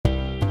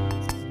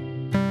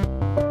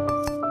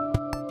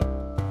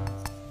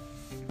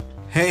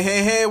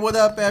Hey, what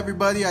up,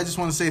 everybody? I just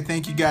want to say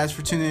thank you guys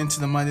for tuning into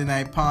the Monday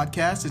Night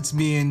Podcast. It's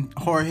me and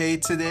Jorge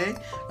today.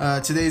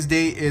 Today's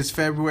date is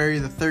February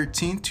the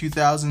 13th,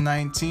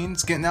 2019.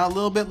 It's getting out a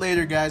little bit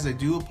later, guys. I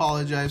do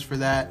apologize for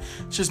that.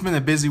 It's just been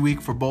a busy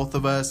week for both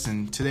of us,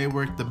 and today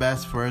worked the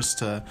best for us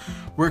to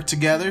work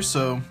together.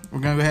 So we're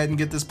going to go ahead and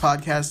get this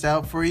podcast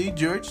out for you.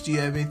 George, do you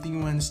have anything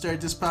you want to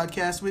start this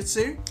podcast with,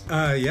 sir?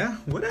 Yeah.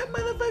 What up,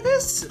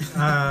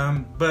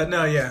 motherfuckers? But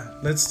no, yeah.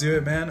 Let's do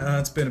it, man.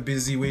 It's been a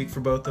busy week for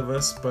both of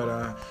us. But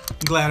I'm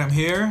glad I'm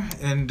here,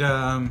 and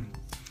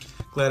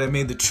glad I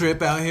made the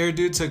trip out here,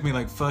 dude. Took me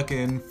like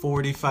fucking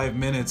 45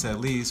 minutes at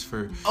least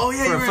for you were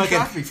in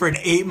traffic. For an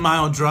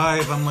 8-mile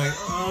drive. I'm like,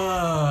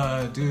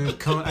 dude,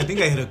 I think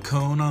I hit a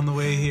cone on the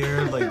way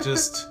here, like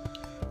just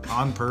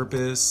on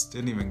purpose.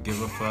 Didn't even give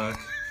a fuck.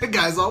 The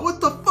guy's all, what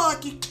the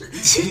fuck?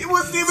 He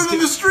wasn't even in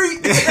the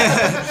street.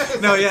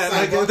 No, yeah,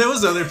 like, there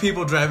was other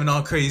people driving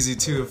all crazy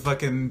too. A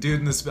fucking dude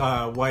in this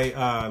white,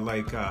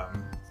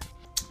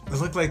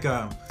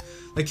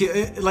 it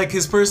looked like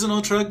his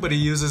personal truck, but he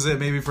uses it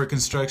maybe for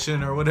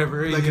construction or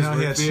whatever. Like you know,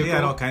 he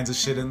had all kinds of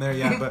shit in there.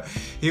 Yeah, but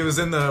he was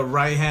in the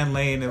right-hand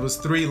lane. It was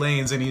 3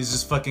 lanes, and he's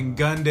just fucking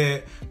gunned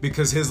it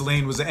because his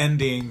lane was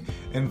ending,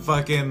 and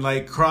fucking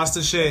like crossed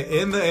the shit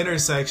in the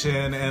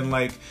intersection, and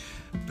like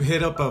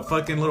hit up a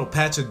fucking little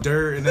patch of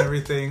dirt and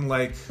everything.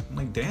 Like, I'm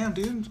like, damn,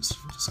 dude,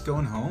 just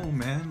going home,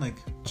 man. Like,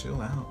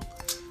 chill out.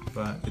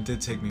 But it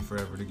did take me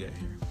forever to get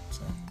here.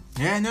 So.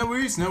 Yeah, no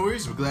worries. We're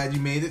glad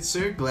you made it,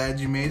 sir. Glad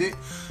you made it.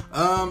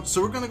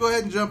 So we're gonna go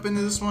ahead and jump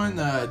into this one.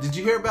 Did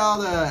you hear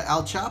about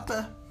El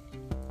Chapo?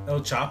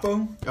 El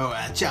Chapo? Oh,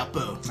 El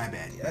Chapo. My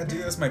bad. Yeah,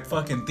 dude, that's my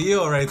fucking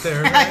Theo right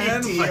there,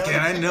 man. Fucking,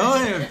 I know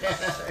him.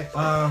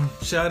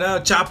 Shout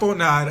out Chapo.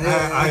 Nah,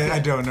 I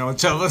don't know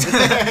Chapo.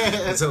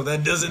 So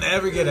that doesn't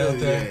ever get out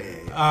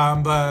there.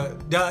 Yeah.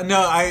 But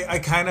no,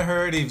 I kind of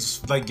heard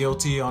he's like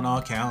guilty on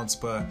all counts,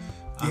 but.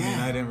 I mean,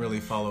 I didn't really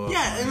follow up.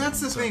 Yeah, and that's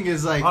the thing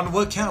is like on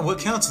what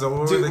counts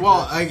though? Dude,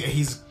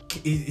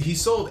 he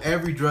sold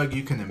every drug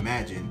you can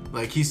imagine.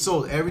 Like he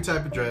sold every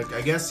type of drug. I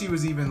guess he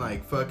was even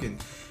like fucking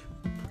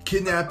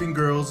kidnapping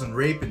girls and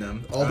raping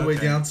them all the way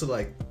down to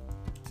like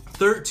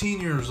 13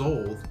 years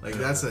old. Like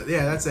that's it.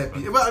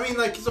 But I mean,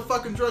 like he's a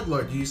fucking drug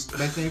lord. Do you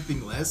expect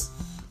anything less?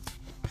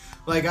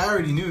 Like, I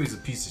already knew he was a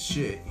piece of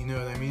shit. You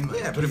know what I mean? Like,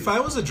 yeah, but if I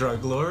was a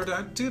drug lord,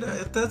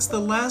 that's the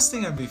last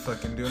thing I'd be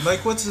fucking doing.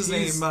 Like, what's his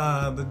name?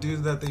 The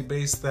dude that they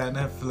based that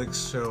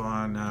Netflix show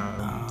on.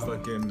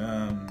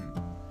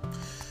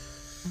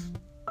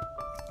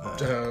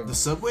 The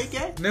Subway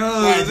guy?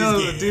 No,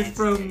 the dude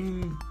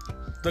from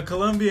the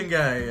Colombian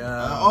guy.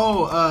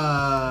 From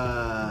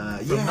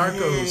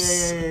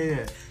Narcos.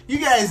 Yeah. You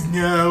guys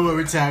know what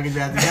we're talking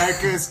about. The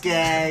Narcos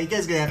guy. You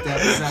guys gonna have to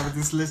help us out with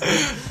this listening.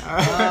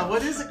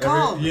 What is it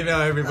called?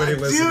 Everybody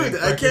listening.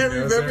 Dude, I can't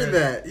remember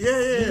that.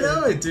 Yeah. You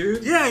know it,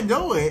 dude. Yeah, I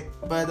know it.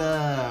 But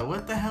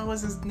what the hell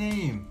was his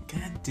name?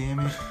 God damn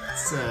it.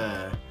 It's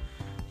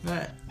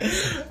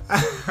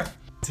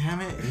damn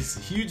it. He's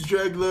a huge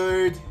drug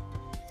lord.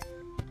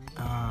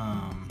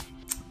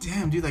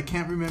 Damn, dude, I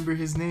can't remember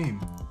his name.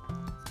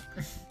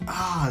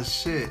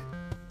 Shit.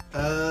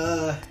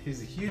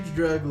 He's a huge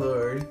drug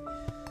lord.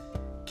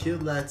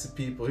 Killed lots of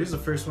people. Here's the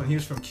first one. He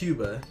was from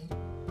Cuba.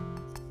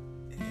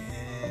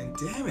 And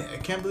damn it, I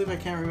can't believe I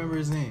can't remember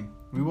his name.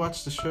 We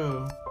watched the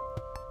show.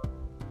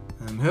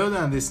 Hold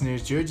on,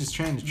 listeners. George is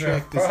trying to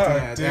track this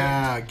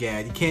down. Oh,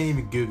 God. You can't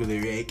even Google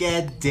it, right?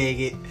 God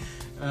dang it.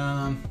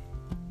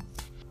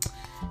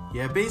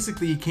 Yeah,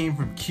 basically he came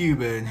from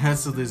Cuba and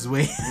hustled his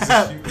way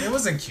up. It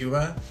wasn't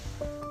Cuba.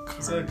 It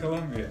was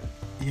Colombia.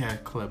 Yeah,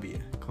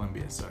 Colombia,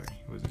 sorry.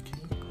 It wasn't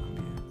Cuba,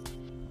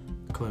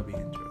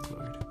 Colombian drug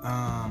lord.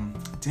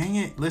 Dang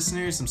it,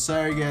 listeners. I'm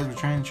sorry, guys. We're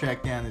trying to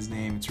track down his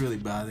name. It's really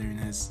bothering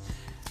us.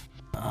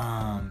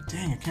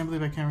 Dang, I can't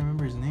believe I can't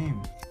remember his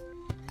name.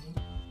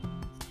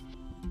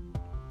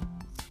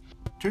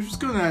 George, what's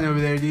going on over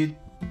there, dude?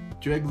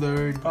 Drug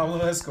lord.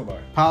 Pablo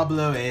Escobar. That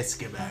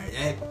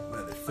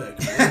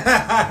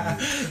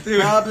motherfucker.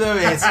 Dude. Pablo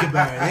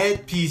Escobar.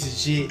 That piece of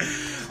shit.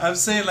 I'm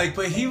saying, like,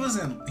 but he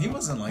wasn't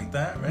like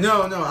that, right?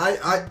 No,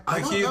 I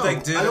like don't he know.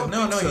 like did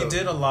So. He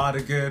did a lot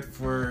of good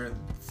for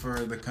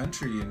the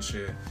country and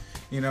shit.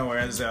 You know,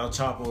 whereas El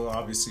Chapo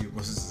obviously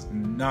was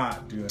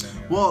not doing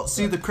anything. Well,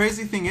 see, the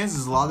crazy thing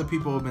is a lot of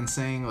people have been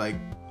saying like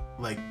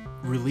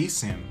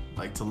release him,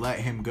 like to let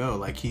him go.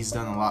 Like he's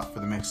done a lot for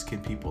the Mexican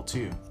people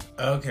too.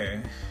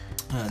 Okay.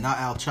 Not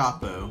Al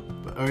Chapo,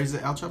 or is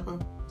it Al Chapo?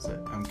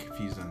 I'm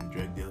confused on the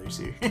drug dealers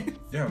here.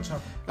 Yeah, Al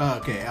Chapo. Oh,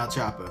 okay, Al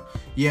Chapo.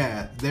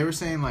 Yeah, they were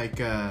saying like,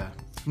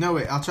 no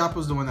wait, Al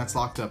Chapo's the one that's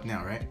locked up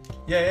now, right?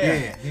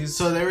 Yeah.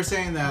 So they were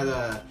saying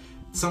that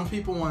some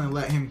people want to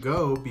let him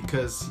go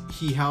because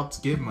he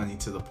helped give money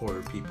to the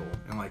poorer people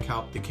and like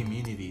help the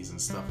communities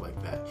and stuff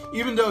like that.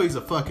 Even though he's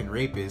a fucking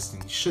rapist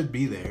and he should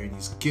be there and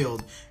he's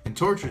killed and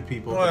tortured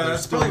people, well, but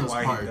that's still probably those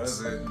why parts. he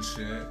does it and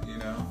shit, you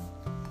know.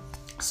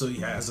 So he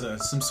has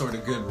some sort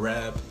of good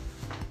rep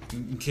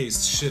in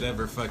case shit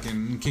ever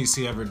in case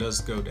he ever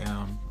does go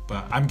down.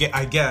 But I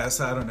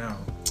guess I don't know.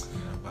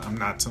 I'm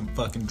not some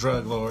fucking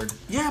drug lord.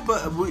 Yeah,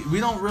 but we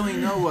don't really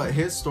know what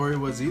his story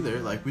was either.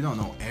 Like, we don't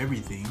know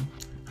everything.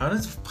 How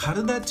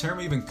did that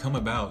term even come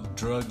about?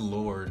 Drug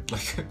lord,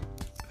 like.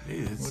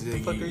 It's What the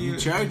like fuck are you in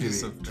charge of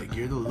just it. a- Like,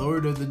 you're the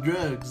lord of the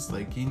drugs.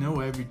 Like, you know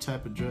every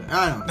type of drug.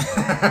 I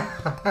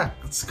don't know.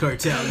 It's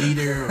cartel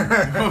leader. Or,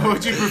 what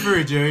would you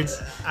prefer, George?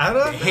 I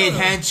don't know. Head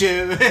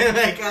honcho.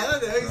 Like, I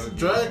don't know. He's a Oh,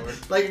 drug.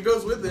 Lord. Like, it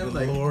goes with him. The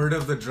Like, lord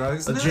of the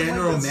drugs. a No,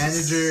 general like, that's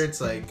just- manager.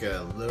 It's like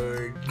a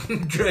lord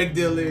drug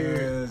dealer.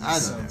 Yeah, it I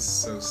just don't know. sounds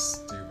so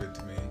stupid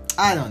to me.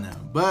 I don't know.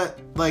 But,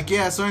 like,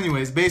 yeah, so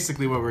anyways,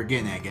 basically what we're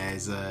getting at,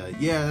 guys.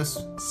 Yeah, this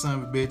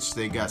son of a bitch,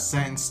 they got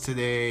sentenced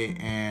today,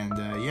 and,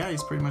 yeah,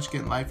 he's pretty much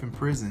getting life in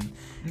prison.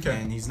 Okay.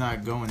 And he's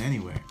not going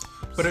anywhere.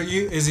 But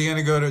is he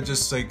gonna go to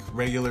just like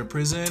regular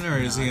prison, or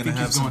is No, he I gonna think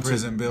have he's some going to-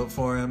 prison built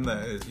for him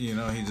that he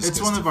just It's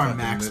gets one to of our fucking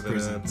max live it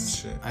up and prisons.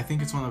 shit? I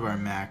think it's one of our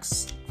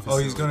max. Oh,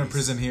 he's going to facilities.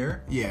 prison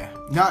here? Yeah,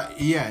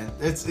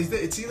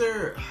 it's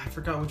either I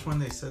forgot which one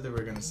they said they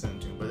were gonna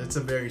send him to, but it's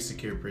a very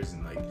secure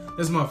prison. Like,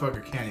 this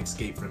motherfucker can't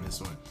escape from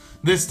this one.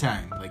 This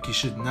time, like, he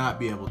should not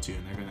be able to,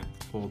 and they're gonna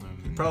hold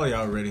him. And, Probably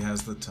already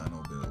has the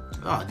tunnel built.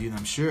 oh, dude,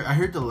 I'm sure. I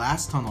heard the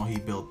last tunnel he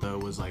built though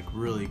was like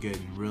really good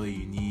and really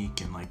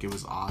unique, and like it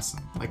was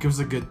awesome. Like, it was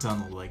a good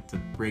tunnel, like, to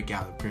break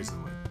out of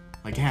prison with.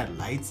 Like, it had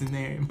lights in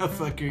there,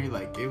 motherfucker.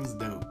 Like, it was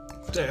dope.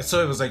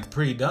 So it was like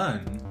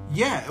pre-done.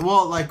 Yeah,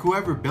 well, like,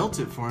 whoever built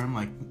it for him,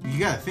 like, you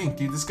gotta think,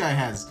 dude, this guy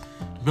has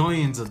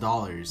billions of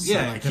dollars.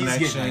 Yeah, so, like,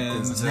 he's getting like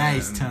those connections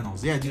nice and-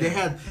 tunnels. Yeah, dude,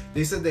 yeah.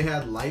 they said they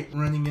had light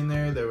running in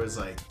there. There was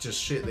like just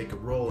shit they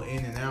could roll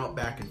in and out,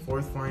 back and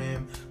forth for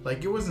him.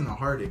 Like, it wasn't a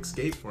hard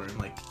escape for him.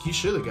 Like, he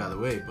should have got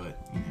away,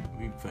 but you know,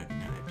 we fucking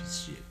know that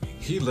piece of shit. Man.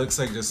 He looks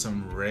like just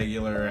some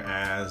regular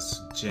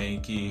ass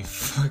janky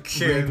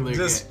fucking Regular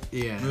just guy,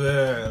 yeah.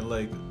 bleh,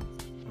 like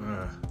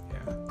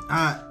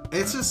yeah.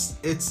 It's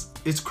just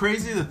it's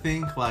crazy to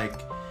think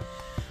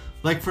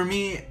like for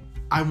me,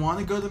 I want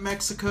to go to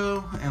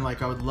Mexico and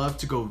like I would love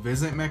to go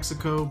visit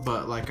Mexico,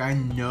 but like I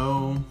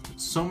know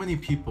so many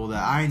people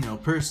that I know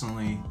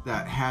personally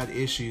that had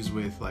issues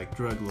with like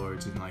drug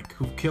lords and like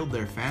who killed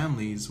their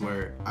families,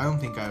 where I don't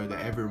think I would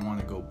ever want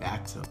to go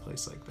back to a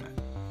place like that.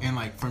 And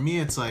like for me,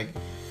 it's like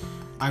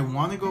I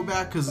want to go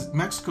back because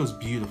Mexico's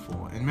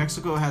beautiful and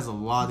Mexico has a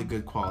lot of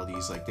good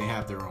qualities. Like, they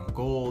have their own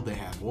gold, they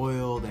have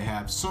oil, they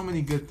have so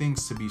many good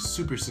things to be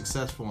super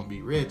successful and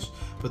be rich,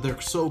 but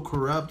they're so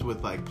corrupt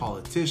with like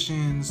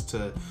politicians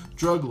to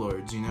drug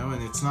lords, you know,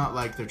 and it's not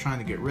like they're trying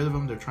to get rid of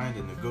them, they're trying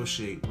to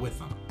negotiate with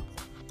them.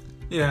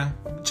 Yeah,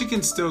 but you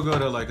can still go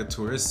to like a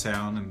tourist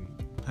town and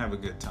have a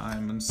good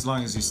time, and as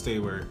long as you stay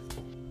where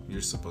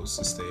you're supposed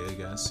to stay, I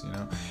guess, you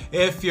know.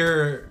 If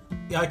you're,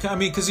 I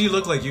mean, because you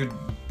look like you'd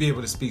be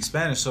able to speak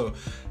Spanish, so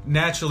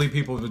naturally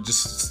people would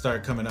just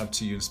start coming up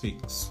to you and speak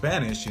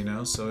Spanish, you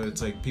know. So it's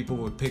like people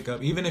would pick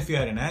up, even if you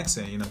had an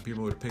accent, you know,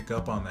 people would pick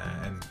up on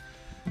that,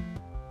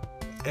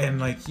 and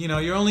like, you know,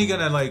 you're only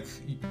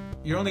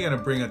gonna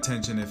bring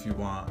attention if you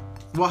want.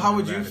 Well, how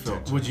would you Bad feel?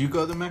 attention. Would you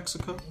go to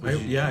Mexico?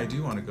 I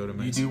do want to go to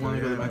Mexico. do wanna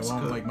go to yeah. Mexico? I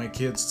want like my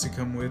kids to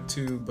come with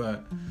too,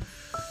 but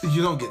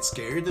You don't get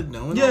scared of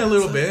knowing? yeah, all a that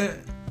little stuff? bit.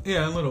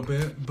 Yeah, a little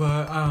bit.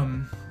 But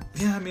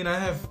yeah, I mean,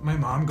 my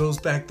mom goes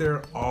back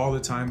there all the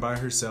time by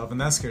herself, and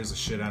that scares the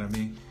shit out of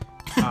me.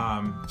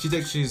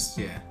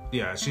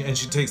 She's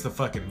she takes the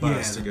fucking bus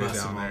Yeah, to the go bus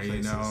down of all there,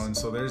 you know, places. and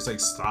so there's like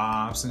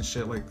stops and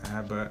shit like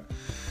that, but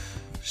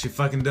she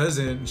fucking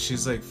doesn't.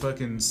 She's like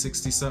fucking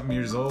 60-something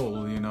years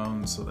old, you know,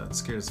 and so that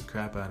scares the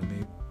crap out of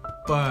me.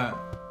 But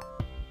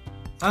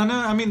I don't know.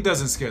 I mean, it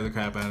doesn't scare the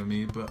crap out of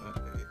me, but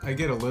I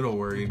get a little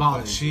worried. But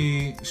Bothers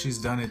she's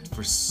done it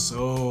for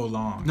so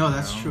long. No, you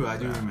that's know, true. I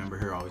do that- remember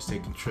her always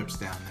taking trips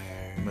down there.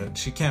 But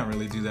she can't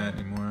really do that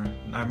anymore.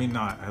 I mean,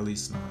 not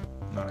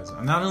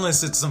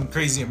unless it's some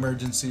crazy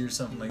emergency or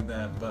something like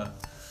that. But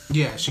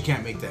Yeah, she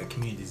can't make that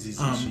commute as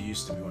easy as she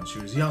used to be when she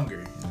was younger,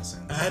 in a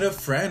sense. I had a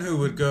friend who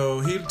would go.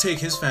 He'd take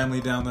his family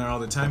down there all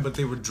the time, but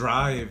they would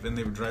drive, and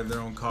they would drive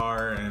their own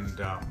car, and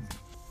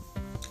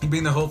he'd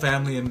bring the whole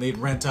family, and they'd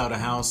rent out a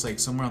house like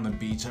somewhere on the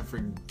beach. I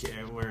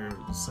forget where it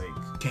was, like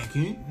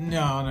Cancun?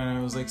 no,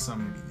 it was like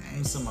some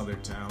other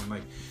town,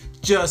 like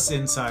just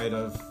inside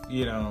of,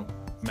 you know,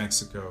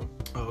 Mexico.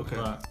 Oh, okay.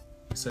 But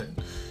he said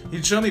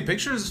he'd show me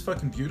pictures. It's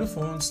fucking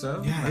beautiful and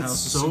stuff. Yeah, The it's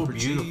house is so super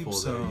beautiful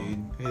cheap, there, so-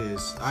 dude. It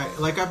is.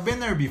 I've been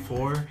there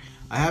before.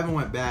 I haven't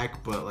went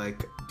back, but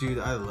like, dude,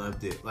 I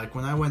loved it. Like,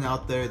 when I went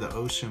out there, the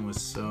ocean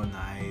was so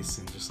nice,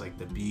 and just like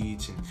the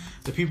beach, and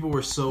the people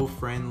were so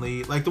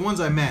friendly. Like, the ones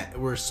I met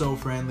were so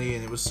friendly,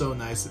 and it was so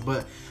nice.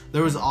 But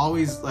there was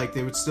always, like,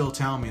 they would still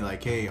tell me,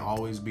 like, hey,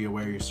 always be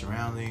aware of your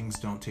surroundings.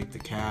 Don't take the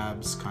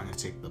cabs. Kind of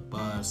take the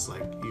bus.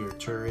 Like, you're a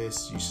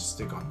tourist, you should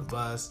stick on the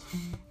bus.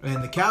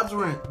 And the cabs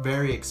weren't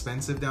very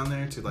expensive down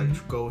there to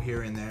like go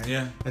here and there.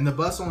 Yeah. And the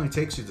bus only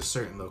takes you to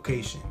certain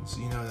locations.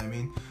 You know what I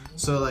mean?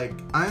 So like,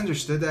 I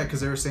understood that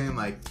because they were saying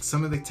like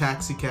some of the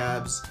taxi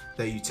cabs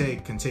that you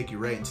take can take you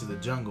right into the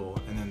jungle,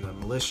 and then the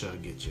militia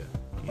get you.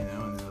 You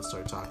know, and they'll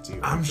start talking to you.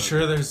 I'm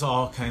sure there's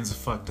all kinds of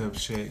fucked up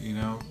shit, you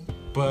know,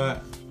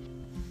 but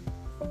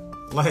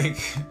like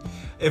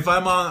if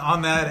I'm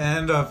on that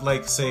end of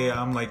like, say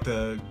I'm like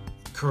the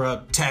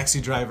corrupt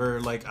taxi driver,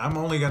 like I'm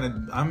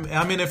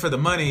in it for the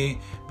money,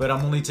 but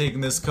I'm only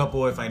taking this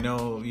couple if I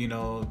know, you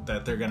know,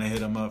 that they're gonna hit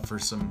them up for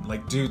some,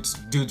 like,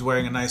 dude's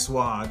wearing a nice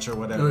watch or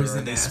whatever. Or he's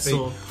an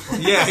asshole.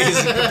 Yeah,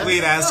 he's a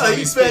complete asshole.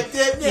 He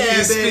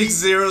speaks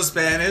zero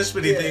Spanish,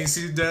 but he thinks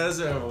he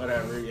does or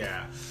whatever.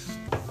 Yeah,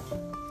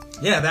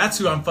 that's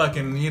who I'm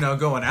fucking, you know,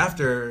 going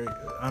after.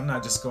 I'm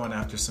not just going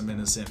after some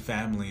innocent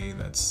family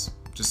that's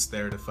just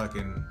there to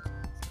fucking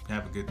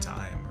have a good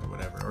time or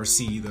whatever, or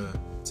see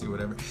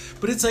whatever.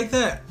 But it's like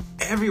that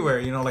everywhere,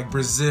 you know, like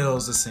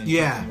Brazil's the same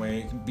fucking way.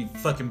 It can be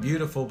fucking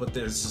beautiful, but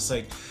there's just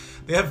like,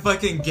 they have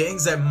fucking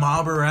gangs that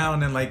mob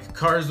around and like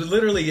cars with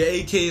literally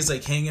AKs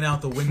like hanging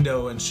out the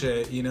window and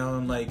shit, you know,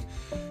 and like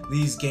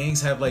these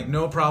gangs have like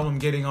no problem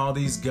getting all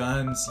these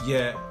guns,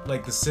 yet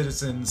like the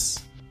citizens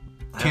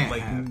they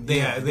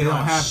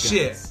don't have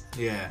shit. Guns.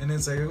 Yeah. And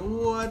it's like,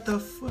 what the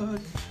fuck?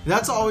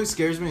 That's always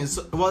scares me.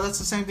 Well, that's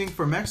the same thing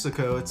for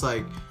Mexico. It's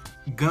like,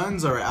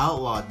 guns are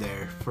outlawed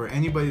there. For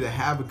anybody to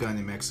have a gun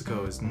in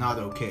Mexico is not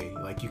okay.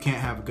 Like, you can't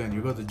have a gun.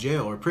 You go to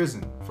jail or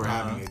prison for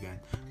having a gun.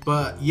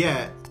 But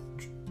yet,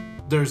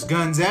 there's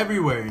guns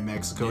everywhere in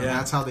Mexico, and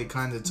that's how they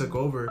kind of took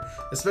over,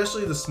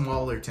 especially the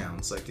smaller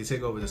towns. Like, they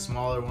take over the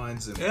smaller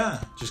ones and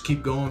just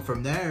keep going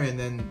from there, and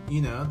then,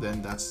 you know,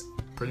 then that's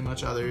pretty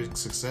much how they're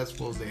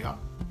successful as they are.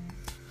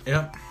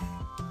 Yep.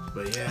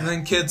 But yeah. And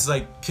then kids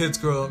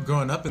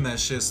growing up in that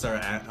shit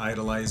start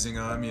idolizing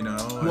them, you know.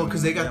 Well,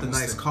 because they got the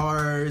nice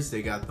cars,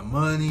 they got the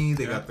money,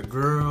 they got the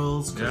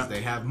girls, because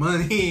they have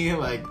money.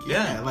 Like,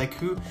 like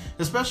who,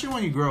 especially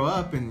when you grow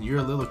up and you're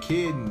a little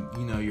kid and,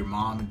 you know, your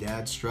mom and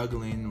dad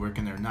struggling,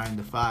 working their 9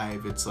 to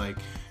 5. It's like,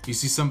 you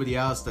see somebody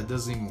else that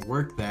doesn't even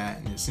work that,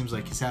 and it seems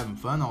like he's having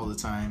fun all the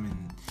time,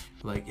 and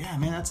like, yeah,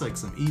 man, that's like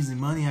some easy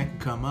money. I can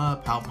come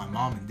up, help my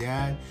mom and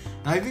dad.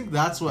 And I think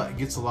that's what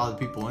gets a lot of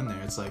people in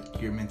there. It's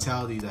like your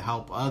mentality to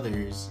help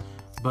others,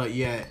 but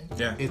yet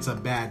it's a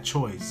bad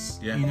choice.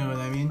 Yeah. You know what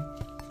I mean?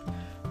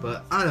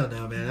 But I don't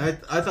know, man.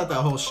 I thought that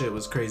whole shit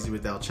was crazy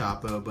with El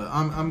Chapo, but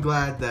I'm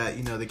glad that,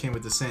 you know, they came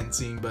with the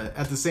sentencing. But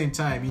at the same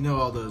time, you know,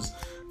 all those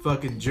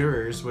fucking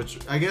jurors, which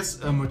I guess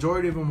a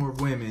majority of them were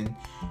women,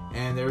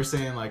 and they were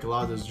saying like a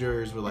lot of those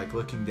jurors were like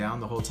looking down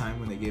the whole time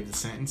when they gave the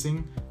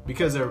sentencing,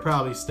 because they were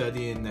probably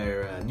studying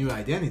their new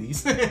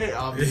identities.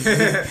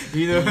 Obviously.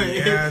 You know what I mean?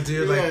 Yeah,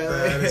 dude, like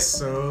that is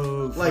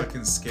so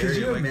fucking scary. Could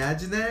you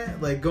imagine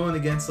that? Like going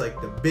against like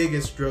the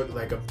biggest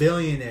like a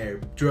billionaire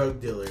drug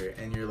dealer,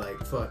 and you're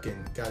like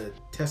fucking gotta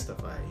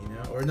testify, you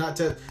know? Or not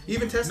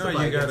even testify.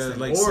 No, you gotta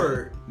like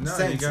you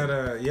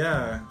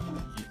gotta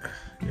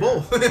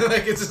both.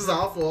 Like, it's just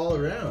awful all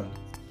around.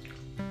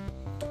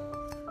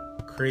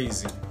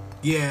 Crazy.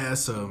 Yeah,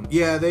 so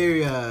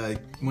they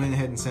went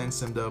ahead and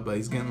sentenced him though, but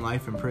he's getting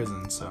life in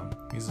prison, so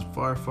he's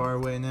far, far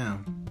away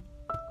now.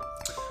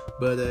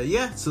 But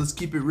so let's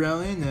keep it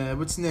rolling.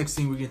 What's the next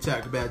thing we can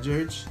talk about,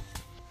 George?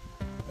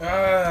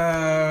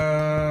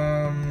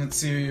 Let's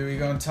see. We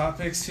got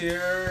topics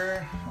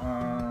here.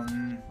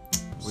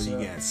 What do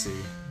you got, Sue?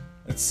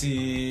 Let's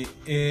see.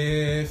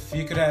 If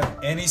you could have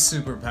any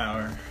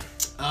superpower.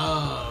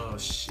 Oh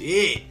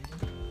shit!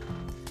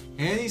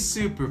 Any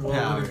superpower?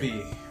 What would it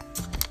be?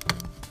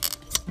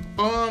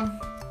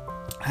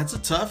 That's a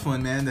tough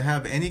one, man. To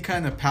have any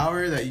kind of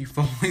power that you've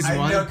always wanted.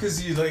 I know,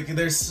 because you like,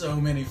 there's so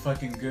many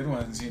fucking good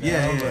ones, you know.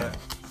 Yeah. But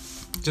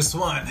just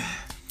one.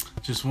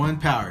 Just one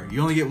power. You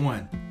only get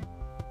one.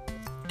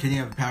 Can you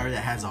have a power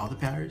that has all the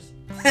powers?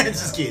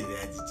 Just kidding.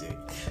 Just kidding.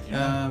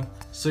 Yeah.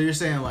 So you're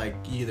saying like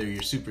either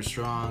you're super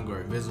strong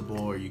or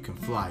invisible, or you can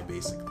fly,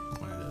 basically.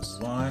 One of those.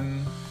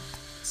 One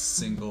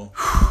single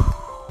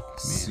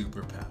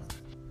superpower.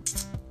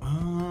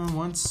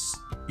 Once,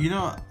 you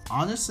know,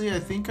 honestly, I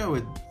think I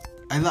would.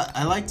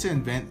 I like to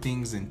invent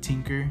things and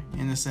tinker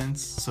in a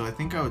sense, so I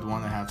think I would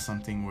want to have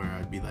something where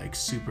I'd be like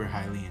super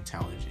highly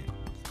intelligent.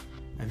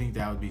 I think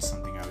that would be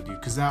something I would do,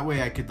 because that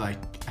way I could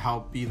like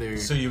help either.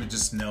 So you would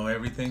just know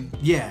everything?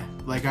 Yeah,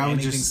 like I would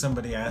anything just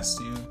somebody asked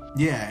you.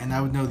 Yeah, and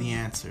I would know the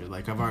answer.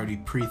 Like I've already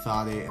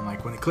pre-thought it, and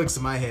like when it clicks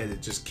in my head,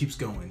 it just keeps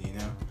going. You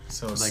know.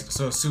 So like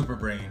super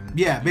brain.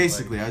 Yeah,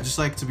 basically, I just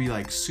like to be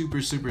like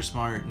super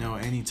smart, know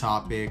any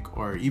topic,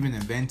 or even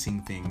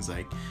inventing things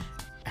like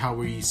how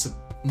we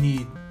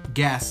need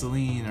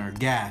gasoline or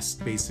gas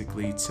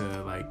basically to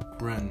like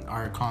run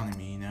our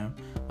economy, you know,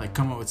 like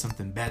come up with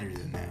something better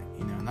than that,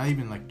 you know, not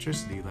even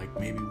electricity, like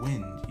maybe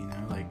wind, you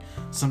know, like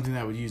something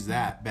that would use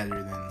that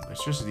better than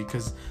electricity,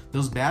 because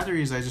those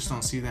batteries, I just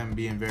don't see them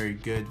being very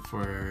good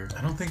for.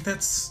 I don't think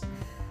that's.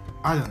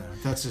 I don't know.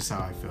 That's just how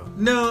I feel.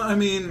 No, I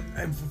mean,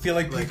 I feel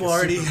like people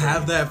already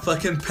have that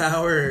fucking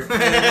power. And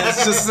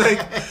it's just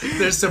like,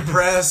 they're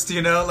suppressed,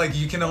 you know? Like,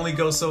 you can only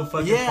go so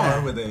fucking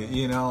far with it,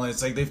 you know?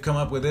 It's like, they've come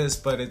up with this,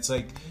 but it's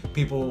like,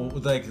 people,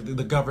 like,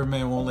 the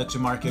government won't let you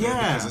market it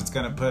because it's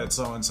going to put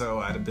so-and-so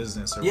out of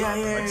business or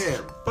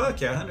whatever.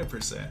 Fuck yeah,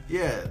 100%.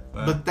 Yeah,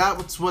 but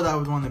that's what I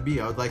would want to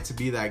be. I would like to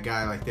be that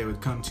guy, like, they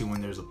would come to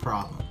when there's a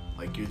problem.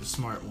 Like, you're the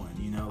smart one,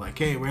 you know? Like,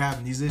 hey, we're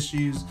having these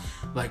issues.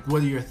 Like,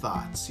 what are your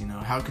thoughts? You know,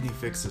 how can you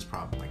fix this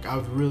problem? Like, I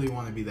would really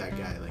want to be that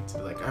guy. Like, to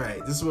be like, all right,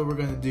 this is what we're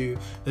going to do.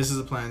 This is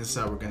the plan. This is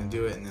how we're going to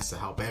do it. And this to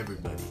help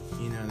everybody.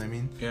 You know what I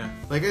mean? Yeah.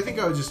 Like, I think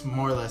I would just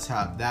more or less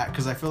have that.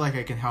 Because I feel like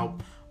I can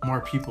help more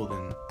people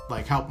than...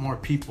 Like, help more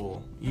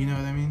people. You know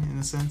what I mean? In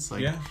a sense.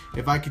 Like,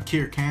 if I could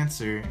cure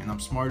cancer and I'm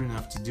smart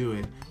enough to do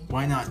it,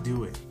 why not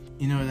do it?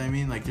 You know what I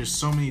mean? Like, there's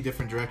so many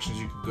different directions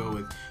you could go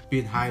with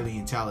being highly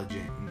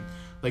intelligent. And,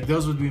 like,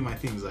 those would be my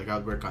things. Like, I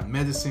would work on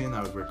medicine.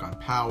 I would work on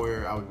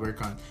power. I would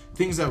work on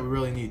things that we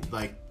really need.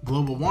 Like,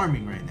 global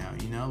warming right now,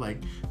 you know?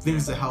 Like,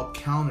 things to help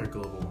counter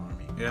global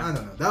warming. Yeah. I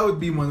don't know. That would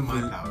be one of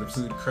my powers.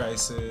 The food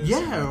crisis.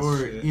 Yeah, or,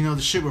 shit. you know,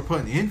 the shit we're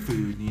putting in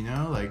food, you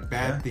know? Like,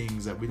 bad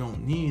things that we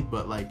don't need.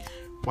 But, like,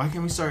 why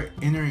can't we start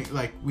entering,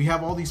 like, we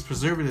have all these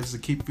preservatives to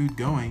keep food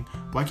going.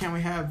 Why can't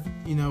we have,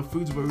 you know,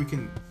 foods where we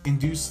can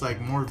induce,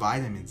 like, more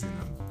vitamins in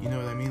them? You know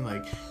what I mean?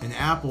 Like, an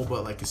apple,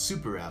 but, like, a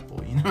super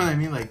apple. You know what I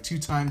mean? Like, 2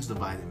 times the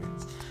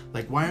vitamins.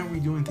 Like, why aren't we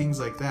doing things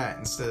like that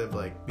instead of,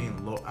 like,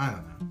 being low? I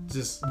don't know.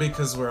 Just...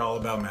 Because we're all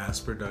about mass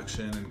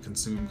production and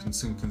consume.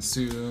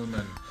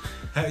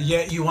 And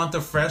yet you want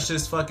the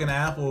freshest fucking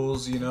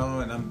apples, you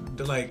know? And I'm,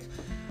 like...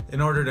 In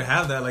order to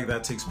have that, like,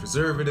 that takes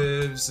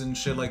preservatives and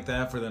shit like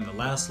that for them to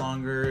last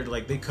longer.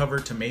 Like, they cover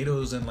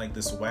tomatoes in, like,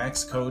 this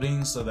wax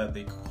coating so that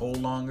they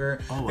hold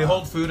longer. Oh, wow. They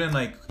hold food in,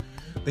 like,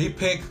 they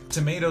pick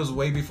tomatoes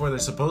way before they're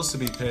supposed to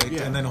be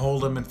picked and then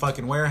hold them in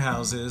fucking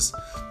warehouses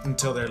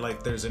until they're,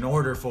 like, there's an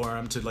order for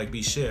them to, like,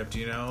 be shipped,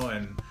 you know?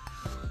 And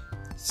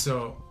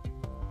so...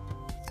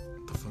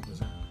 What the fuck was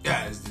that?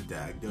 Yeah, it's the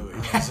dog. Do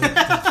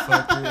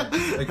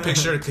it. Like,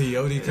 picture a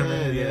coyote coming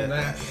in.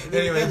 Yeah.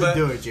 Anyway, but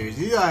do it,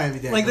 Jersey. You don't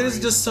have that. Like, there's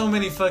just so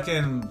many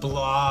fucking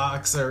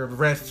blocks or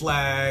red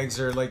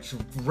flags or, like,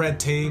 red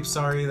tape,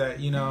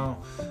 that, you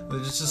know,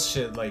 there's just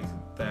shit like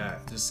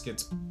that just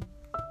gets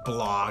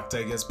blocked,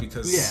 I guess,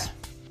 because...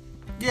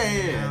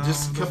 Yeah.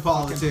 Just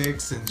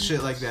politics and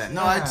shit like that.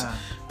 No, I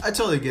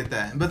totally get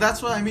that. But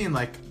that's what I mean.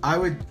 Like,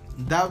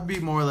 that would be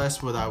more or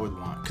less what I would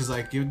want. Because,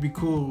 like, it would be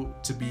cool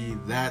to be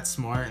that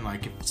smart. And,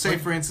 like, say,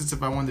 for instance,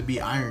 if I wanted to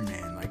be Iron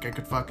Man, like, I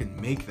could fucking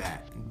make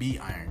that and be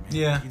Iron Man.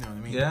 Yeah. You know what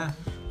I mean? Yeah.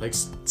 Like,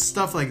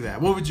 stuff like that.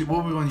 What would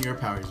one of your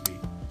powers be?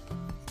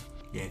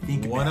 Yeah,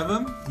 think one of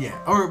them? Yeah.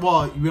 Or,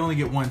 well, we only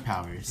get one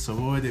power. So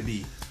what would it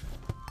be?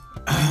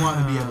 Would you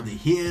want to be able to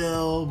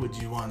heal? Would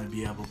you want to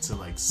be able to,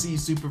 like, see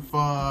super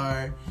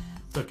far?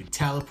 Fucking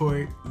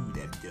teleport? Ooh,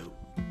 that'd be dope.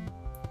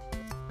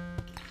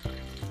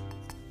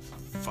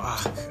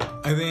 Fuck.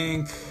 I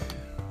think...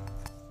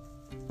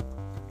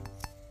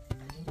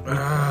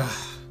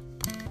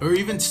 Or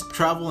even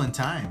travel in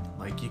time.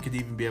 Like, you could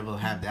even be able to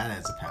have that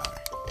as a power.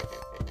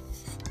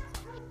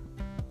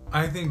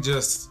 I think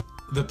just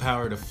the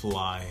power to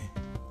fly.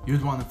 You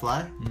would want to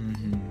fly?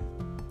 Mm-hmm.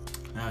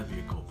 That would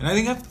be cool. And I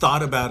think I've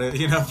thought about it,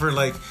 you know, for,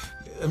 like...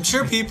 I'm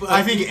sure people...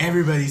 I think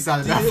everybody's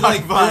thought about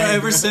like, flying.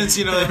 ever since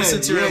you're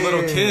a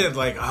little kid,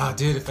 like,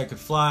 dude, if I could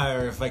fly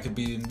or if I could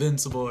be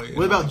invincible.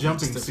 What about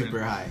jumping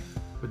super high?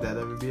 Would that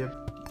ever be a...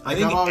 I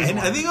think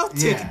I'll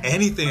take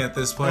anything at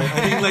this point.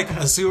 I think, like,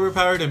 a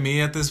superpower to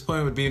me at this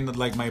point would be,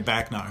 like, my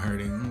back not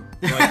hurting.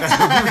 Like,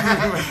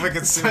 my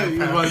fucking so you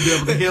want to be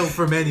able to heal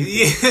from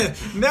anything. Yeah.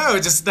 No,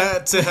 just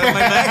that to have my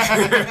back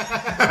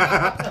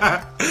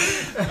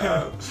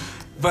hurt.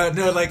 But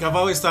no, like, I've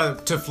always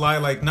thought to fly,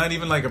 like, not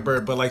even like a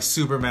bird, but like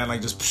Superman,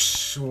 like, just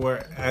psh,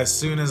 where, as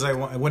soon as I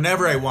want,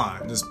 whenever I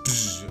want, just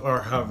psh, or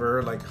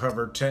hover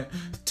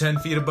 10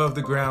 feet above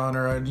the ground,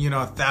 or, you know,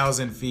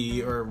 1,000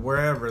 feet, or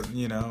wherever,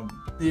 you know.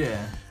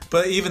 Yeah.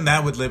 But even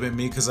that would limit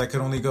me because I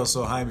could only go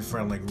so high before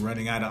I'm, like,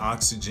 running out of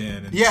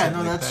oxygen. And yeah, no,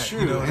 like that's that,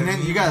 true. You know and then I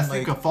mean? you gotta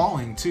like, think of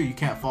falling too. You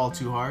can't fall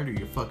too hard, or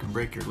you fucking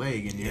break your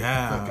leg, and you're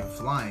fucking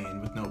flying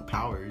with no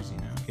powers, you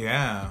know.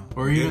 Yeah.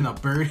 Or even a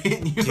bird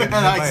hitting you hit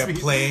by a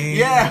plane.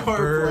 Yeah, or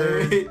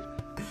a bird.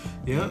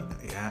 Yep.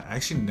 Yeah, I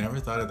actually never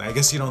thought of that. I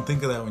guess you don't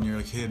think of that when you're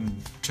a kid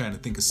and trying to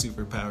think of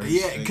superpowers.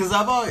 Yeah, because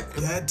I've always...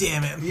 God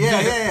damn it.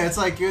 Yeah. It's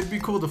like, it would be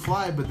cool to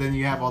fly, but then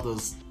you have all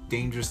those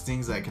dangerous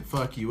things that could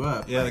fuck you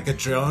up. Yeah, like a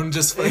drone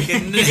just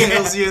fucking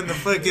nails you in the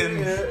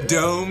fucking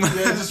dome.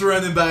 Yeah, just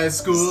running by a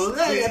school.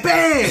 Hey,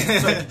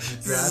 bang! Like,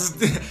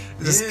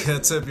 just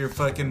cuts up your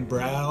fucking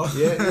brow.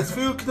 Yeah, this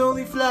food can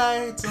only fly.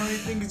 It's the only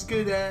thing it's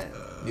good at.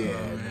 Yeah,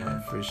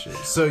 man, for sure.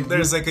 So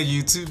there's like a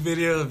YouTube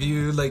video of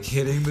you like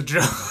hitting the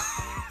drone.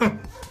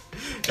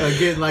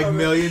 Getting like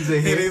millions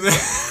of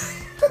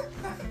hits.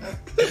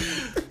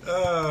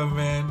 Oh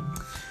man,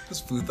 this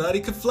fool thought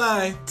he could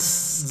fly.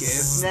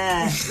 Guess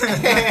not.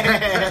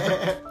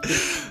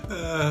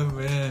 Oh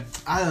man,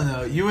 I don't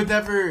know. You would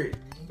never.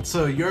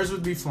 So yours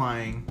would be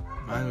flying.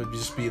 Mine would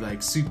just be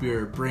like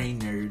super brain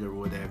nerd or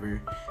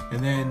whatever.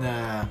 And then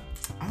I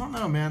don't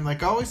know, man.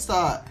 Like I always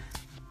thought,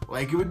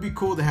 like it would be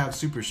cool to have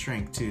super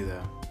strength too,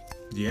 though.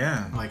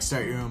 Yeah. Like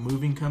start your own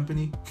moving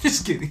company.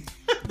 Just kidding.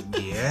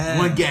 Yeah.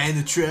 One guy in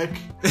the truck.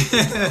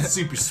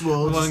 Super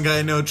swole. One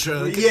guy, no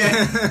truck.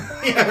 Yeah.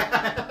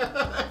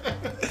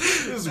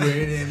 Just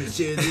wearing him and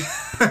shit.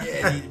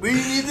 Yeah, where you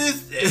need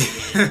this?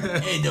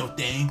 Ain't no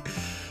thing.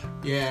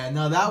 Yeah,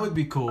 no, that would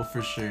be cool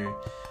for sure.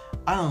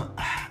 I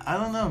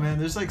don't know, man.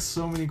 There's like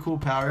so many cool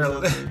powers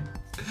out there.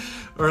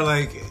 Or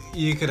like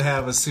you could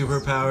have a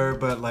superpower,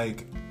 but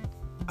like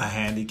a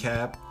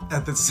handicap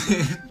at the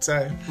same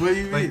time. What do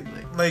you like,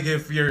 mean? Like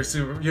if your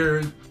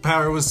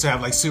power was to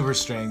have like super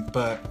strength,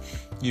 but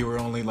you were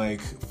only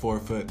like 4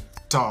 foot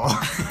tall.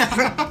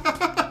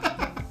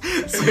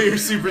 So you're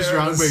super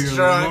strong, but you're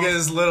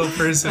strongest little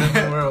person in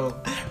the world.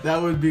 That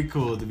would be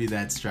cool to be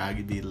that strong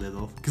and be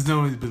little. Because no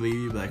one would believe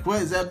you. Be like,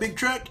 what, is that big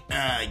truck? Oh,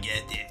 I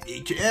got that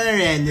big truck.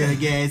 Alright, little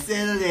guy,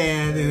 settle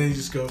down. And then you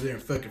just go over there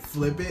and fucking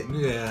flip it.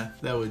 Yeah.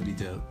 That would be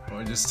dope.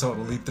 Or just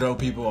totally throw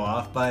people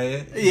off by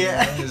it.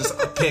 Yeah. You know? Just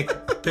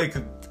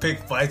pick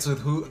fights with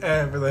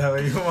whoever the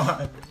hell you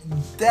want.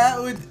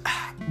 That would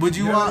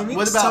you, know want, what I mean?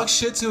 what Just about... talk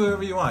shit to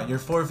whoever you want. You're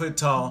 4 foot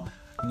tall.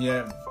 And you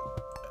have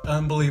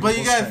unbelievable But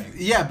you got, strength.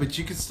 yeah, but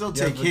you can still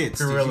take hits.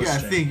 Dude. gorilla You gotta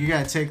strength. think, you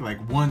gotta take like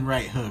one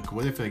right hook.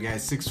 What if a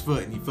guy's 6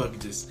 foot and you fucking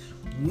just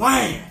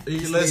wham?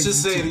 Let's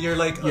just say you're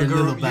like your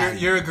little body.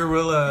 you're a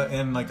gorilla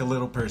in like a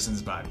little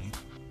person's body.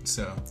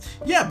 So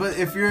yeah, but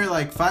if you're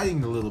like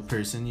fighting the little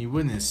person, you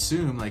wouldn't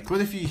assume. Like,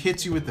 what if he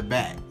hits you with the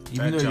bat?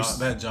 Even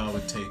that jaw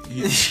would take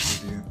it.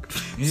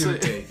 He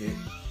would take it.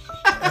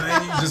 And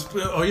then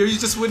you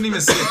just wouldn't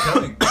even see it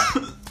coming.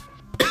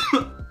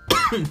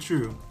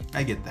 True,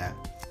 I get that.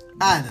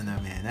 I don't know,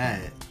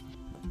 man.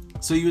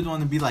 So you would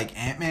want to be like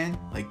Ant-Man,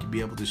 like you'd be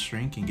able to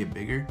shrink and get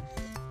bigger.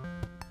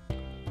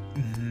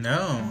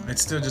 No, I'd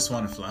still just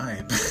want to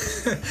fly.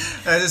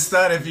 I just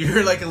thought if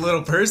you're like a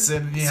little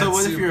person, and you So had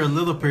what if you're a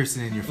little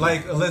person and you're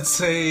flying? like, let's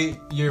say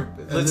you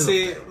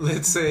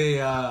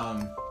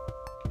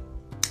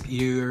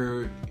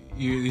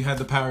had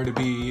the power to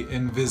be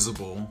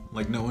invisible,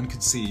 like no one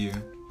could see you,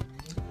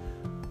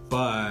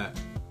 but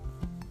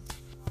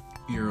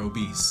you're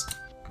obese.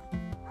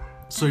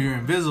 So you're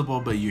invisible,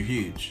 but you're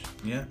huge.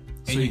 Yeah.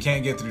 So And you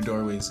can't get through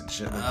doorways and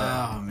shit like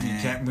that. Oh, man.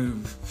 You can't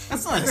move.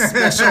 That's not a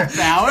special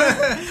power.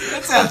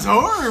 That sounds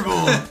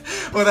horrible.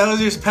 Well, that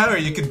was your power.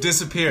 You could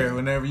disappear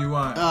whenever you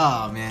want.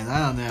 Oh man,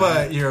 I don't know.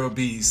 But you're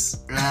obese.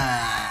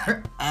 I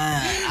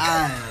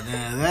don't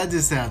know. That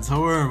just sounds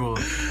horrible.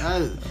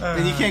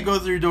 And you can't go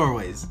through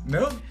doorways.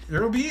 Nope.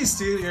 You're obese,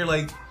 dude. You're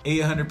like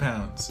 800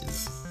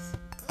 pounds.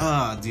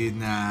 Oh, dude,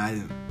 nah.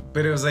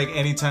 But it was like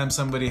anytime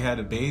somebody had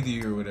to bathe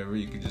you or whatever,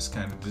 you could just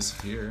kind of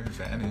disappear,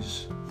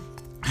 vanish.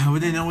 How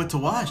would they know what to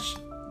wash?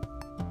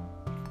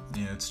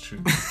 Yeah, it's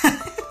true.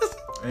 I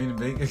don't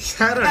know.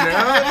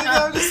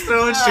 I'm just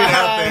throwing shit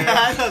out there.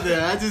 I don't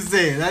know. I just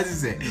say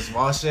it. Just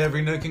wash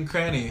every nook and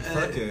cranny.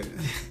 Fuck it.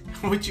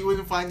 Which you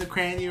wouldn't find the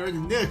cranny or the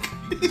nook.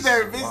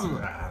 They're invisible.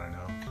 I don't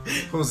know.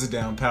 Hose it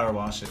down, power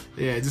wash it.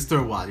 Yeah, just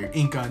throw water,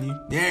 ink on you.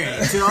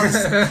 There,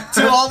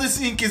 till all this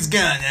ink is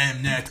gone,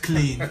 I'm not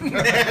clean.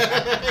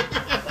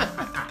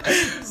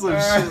 Some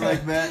shit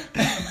like that.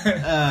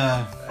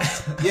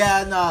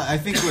 Yeah, no, I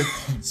think with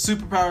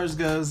superpowers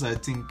goes, I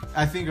think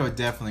I would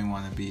definitely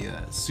want to be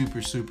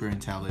super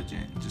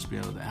intelligent and just be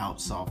able to help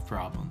solve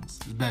problems.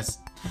 The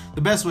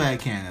best way I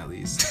can, at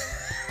least.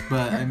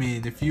 But I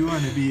mean, if you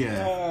want to be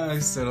I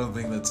still don't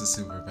think that's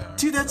a superpower.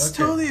 Dude, that's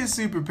totally a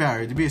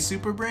superpower. To be a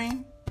super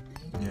brain?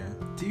 Yeah.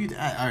 Dude,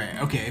 alright,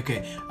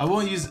 okay. I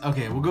won't use.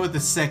 Okay, we'll go with the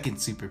second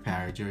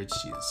superpower, George.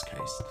 Jesus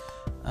Christ.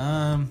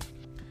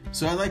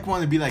 So I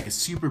want to be like a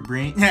super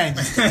brain. I'm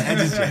just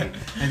joking.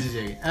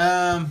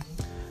 I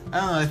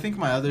don't know. I think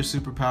my other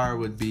superpower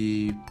would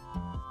be.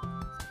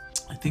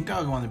 I think I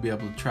would want to be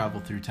able to travel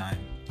through time,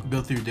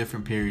 go through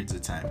different periods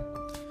of time.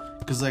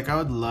 Cause I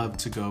would love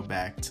to go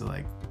back to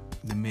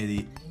the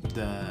mid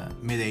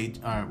age,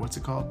 or what's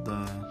it called?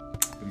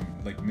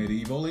 Like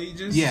medieval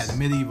ages? Yeah, the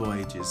medieval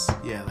ages.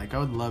 Yeah, I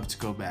would love to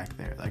go back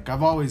there.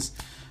 I've always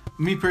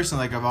wanted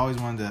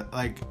to,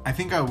 I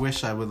think I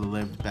wish I would have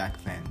lived back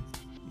then.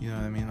 You know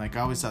what I mean? I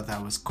always thought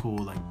that was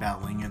cool,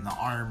 battling in the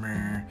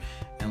armor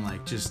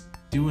and just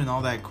doing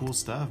all that cool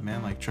stuff,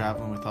 man.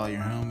 Traveling with all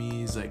your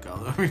homies,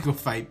 all over to go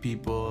fight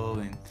people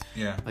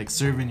and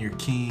serving your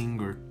king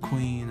or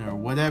queen or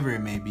whatever it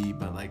may be.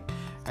 But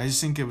I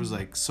just think it was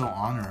so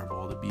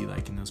honorable to be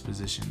in those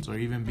positions, or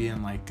even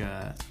being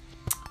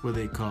what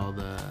they call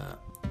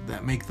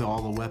that make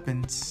all the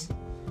weapons.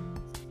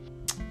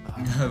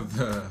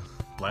 The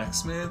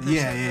blacksmith?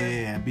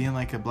 Yeah. Being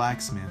a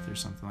blacksmith or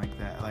something like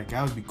that.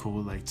 That would be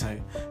cool.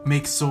 To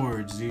make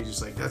swords, dude.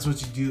 Just that's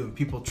what you do, and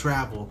people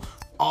travel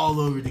all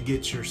over to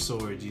get your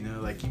swords. You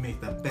know, you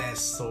make the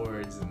best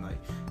swords, and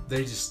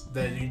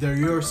they're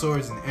your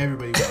swords, and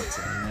everybody wants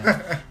them. You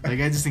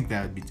know? I just think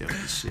that would be dope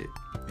as shit.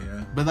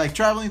 Yeah. But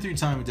traveling through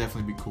time would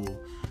definitely be cool.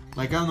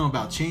 I don't know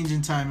about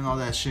changing time and all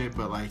that shit,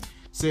 but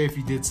say if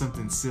you did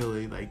something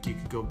silly, you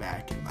could go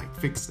back and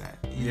fix that.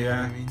 You know what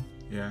I mean?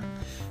 Yeah.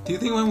 Do you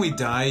think when we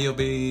die, you'll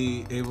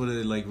be able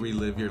to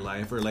relive your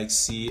life, or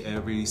see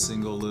every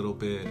single little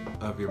bit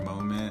of your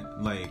moment?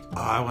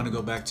 I want to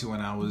go back to when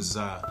I was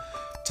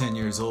 10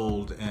 years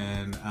old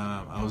and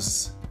I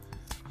was,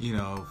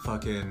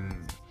 fucking,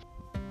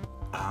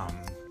 I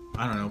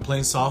don't know,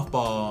 playing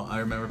softball. I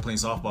remember playing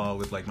softball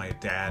with my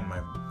dad,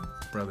 my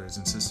brothers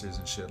and sisters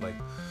and shit.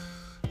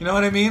 You know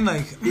what I mean?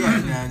 Like,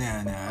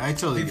 yeah, no. I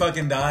totally. You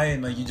fucking die,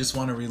 and like you just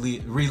want to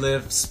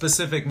relive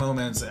specific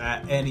moments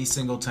at any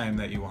single time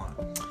that you want.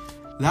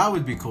 That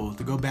would be cool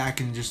to go back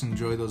and just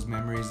enjoy those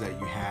memories that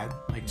you had.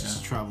 Like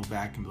just travel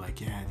back and be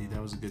like, yeah, dude,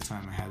 that was a good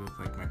time I had with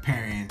like my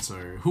parents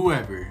or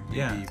whoever. Maybe.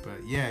 Yeah.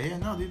 But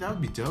no, dude, that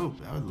would be dope.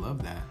 I would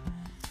love that.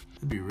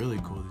 It'd be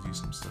really cool to do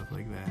some stuff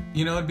like that.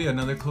 You know, it'd be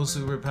another cool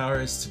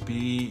superpower is to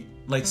be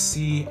like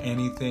see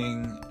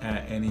anything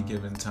at any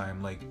given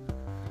time. Like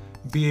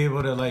be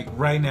able to like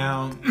right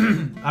now,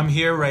 I'm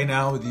here right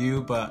now with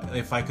you, but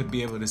if I could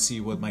be able to see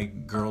what my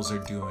girls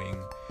are doing,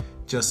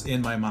 just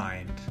in my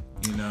mind.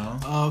 You know?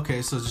 Oh,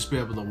 okay, so just be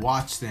able to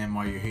watch them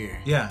while you're here.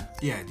 Yeah.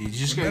 Yeah, dude, you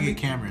just gotta get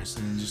cameras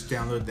and just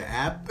download the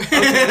app.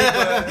 Okay,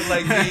 but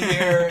like be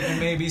here and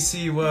maybe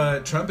see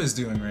what Trump is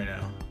doing right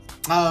now.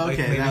 Oh,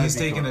 okay. Like maybe he's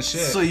taking cool. a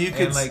shit. So you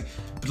could and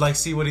like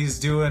see what he's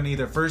doing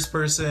either first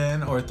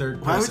person or third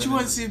person. Why would you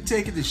want to see him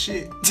taking the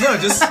shit? No,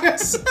 just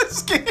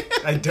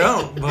I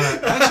don't,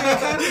 but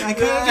actually I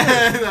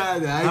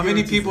kind of How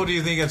many people do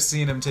you think have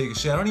seen him take a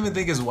shit? I don't even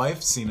think his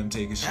wife's seen him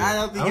take a shit. I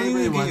don't think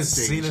anybody wants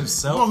to seen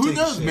himself. Well, who take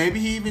knows? Shit. Maybe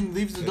he even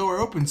leaves the door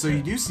open so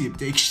you do see him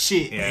take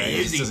shit. Yeah,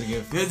 he just doesn't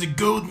give. There's a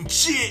golden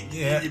shit.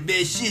 Yeah, the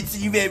best shit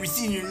you've ever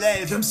seen in your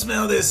life. Come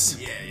smell this.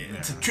 Yeah.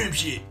 It's a Trump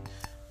shit.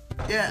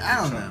 Yeah,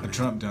 I don't know. A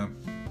Trump dump.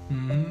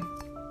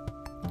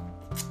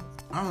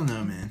 I don't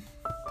know, man.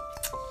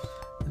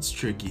 It's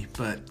tricky,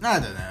 but I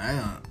don't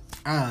know.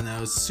 I don't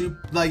know.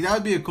 Like that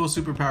would be a cool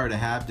superpower to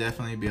have.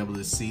 Definitely be able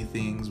to see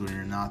things when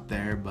you're not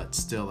there, but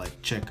still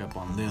like check up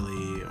on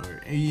Lily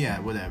or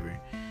whatever.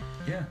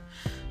 Yeah.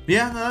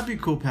 Yeah, no, that'd be a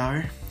cool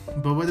power.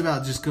 But what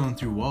about just going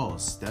through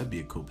walls? That'd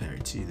be a cool power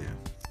too,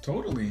 though.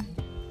 Totally.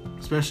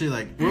 Especially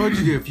like, what would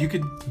you do if you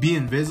could be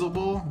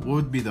invisible? What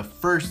would be the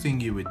first thing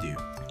you would do?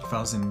 If I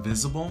was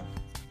invisible?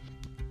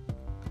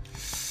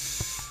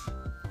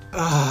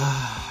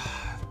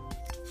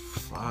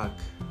 Fuck.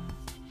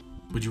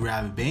 Would you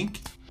rob a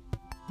bank?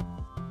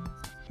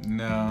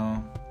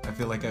 No. I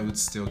feel like I would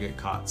still get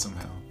caught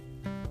somehow.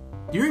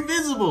 You're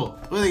invisible!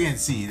 What are they gonna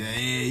see? Yeah,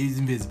 he's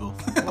invisible.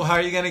 Well, how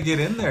are you gonna get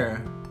in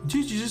there?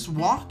 Dude, you just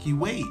walk, you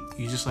wait.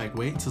 You just like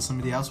wait till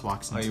somebody else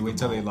walks into you wait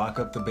till they lock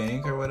up the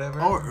bank or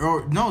whatever?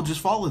 Or no,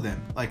 just follow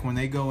them. Like when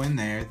they go in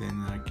there,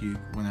 then like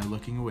when they're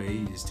looking away,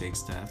 you just take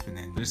stuff and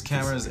then there's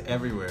cameras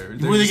everywhere.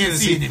 What are they gonna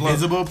see? An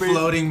invisible person?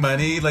 Floating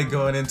money like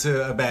going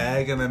into a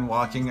bag and then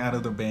walking out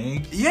of the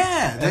bank.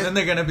 Yeah. And then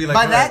they're gonna be like,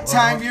 by that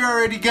time you're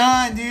already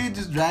gone, dude.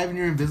 Just driving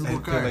your invisible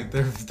car. I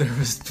feel like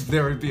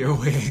there would be a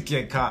way to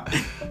get caught.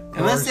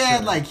 Unless they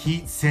had like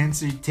heat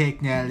sensor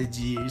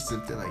technology or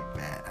something like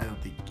that.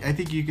 I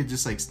think you could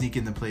just like sneak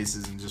into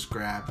places and just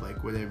grab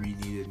like whatever you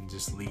needed and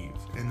just leave,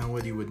 and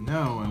nobody would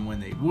know. And when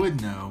they would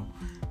know,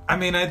 I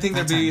mean, I think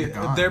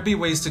there'd be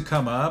ways to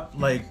come up,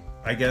 like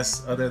I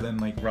guess other than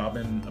like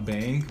robbing a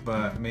bank,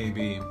 but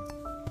maybe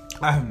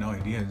I have no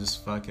idea.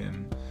 Just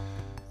fucking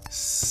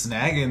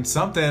snagging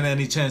something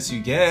any chance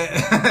you get.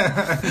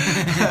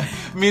 I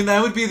mean,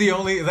 that would be the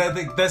only. I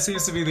think that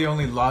seems to be the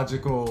only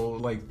logical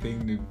like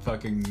thing to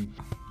fucking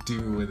do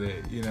with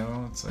it, you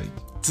know? It's like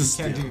it's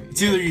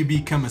either you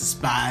become a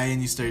spy and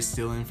you start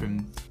stealing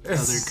from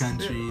other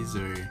countries,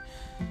 or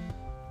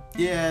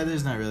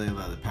there's not really a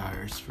lot of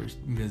powers for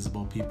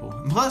invisible people.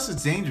 And plus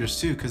it's dangerous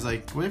too, because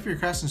like what if you're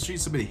crossing the street,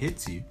 somebody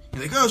hits you,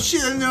 you're like, oh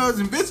shit, I didn't know I was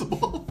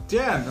invisible.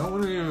 Yeah, no one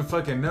would even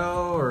fucking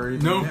know or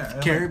even,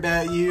 care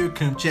about you,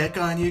 come check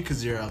on you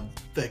because you're all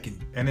fucking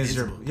and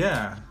invisible.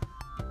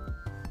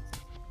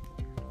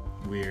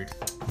 Weird.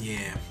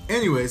 Yeah.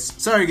 Anyways,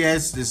 sorry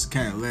guys, this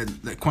kind of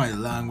led quite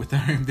along with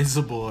our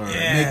invisible or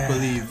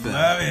make-believe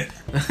love it.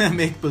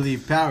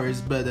 make-believe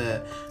powers, but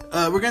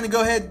we're gonna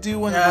go ahead and do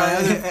one of my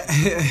other.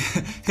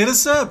 Hit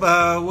us up.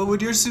 What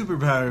would your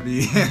superpower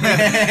be?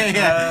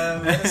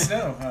 Let us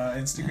know.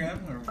 Instagram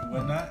or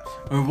whatnot.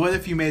 Or what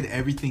if you made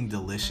everything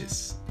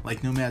delicious?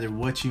 Like no matter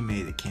what you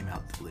made, it came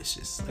out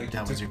delicious. Like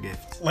that was your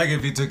gift. Like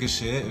if you took a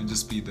shit, it would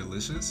just be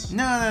delicious.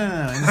 No.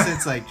 In a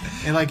sense, like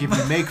if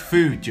you make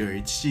food,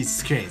 George.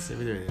 Jesus Christ.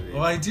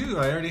 Well, I do.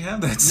 I already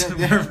have that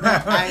superpower.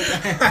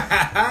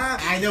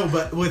 I know,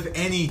 but with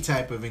any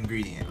type of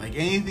ingredient, like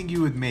anything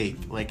you would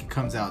make, like it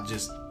comes out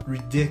just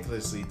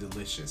ridiculously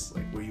delicious.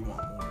 Like where you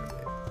want more of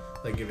it.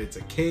 Like if it's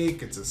a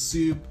cake, it's a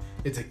soup,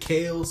 it's a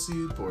kale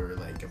soup, or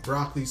like a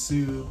broccoli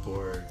soup,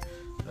 or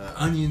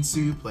onion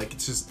soup, like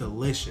it's just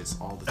delicious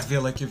all the time. I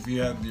feel like if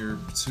you had your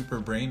super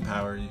brain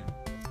power, you'd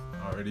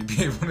already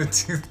be able to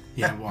do that.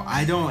 Yeah, well,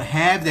 I don't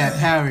have that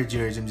power,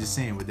 George. I'm just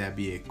saying, would that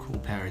be a cool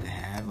power to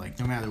have? Like,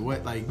 no matter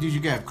what, like, dude,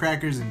 you could have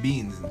crackers and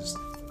beans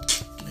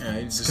and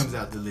it just comes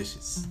out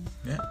delicious.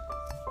 Yeah.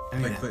 I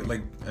mean,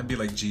 like that'd be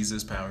like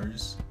Jesus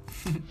powers.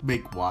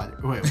 Make water.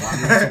 Wait,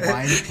 water into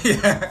wine?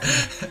 Yeah.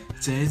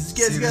 So this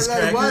guy's got a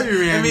lot of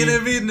water around. I mean,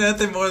 it'd be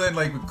nothing more than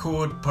like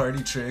cool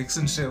party tricks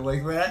and shit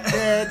like that.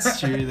 Yeah, that's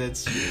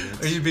true.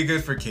 Or you'd be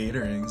good for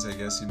caterings. I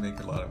guess you'd make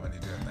a lot of money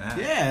doing that.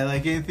 Yeah,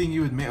 like anything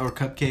you would make, or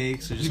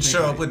cupcakes, or just you'd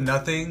show up with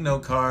nothing, no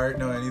cart,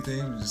 no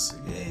anything. Just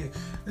like, hey,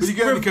 What you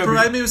got in the cupboard?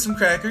 Provide me with some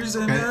crackers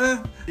and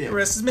Yeah. the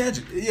rest is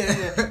magic.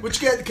 Yeah. What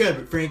you got in the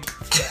cupboard, Frank?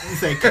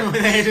 It's like, come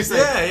in there, just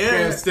like,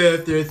 grab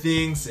stuff, throw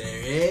things,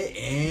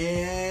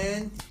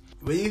 and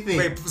what do you think?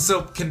 Wait,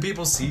 so can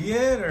people see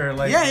it or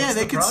like? Yeah, what's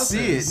they the can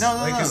see it. process? No,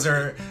 like,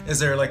 no. is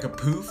there like a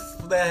poof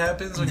that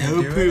happens when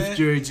No you're doing poof, it?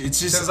 George. It's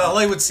just Because all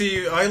I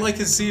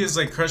can see is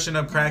like crushing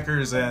up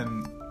crackers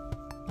and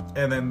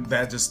then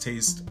that just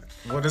tastes.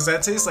 What does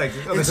that taste like?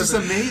 it's just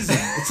amazing.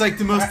 It's like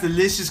the most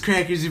delicious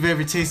crackers you've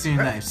ever tasted in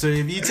your life. So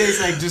if you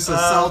taste like just a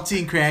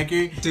saltine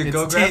cracker, dude,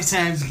 go it's grab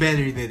 10 times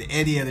better than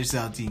any other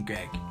saltine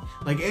cracker.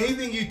 Like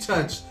anything you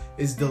touch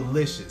is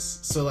delicious.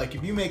 So like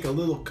if you make a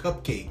little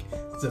cupcake,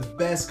 it's the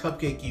best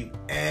cupcake you've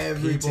ever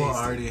tasted. People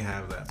already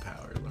have that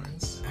power,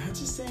 Lawrence. I'm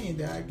just saying,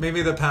 dog.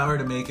 Maybe the power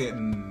to make it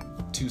in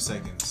 2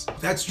 seconds.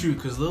 That's true,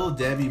 because Little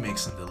Debbie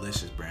makes some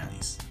delicious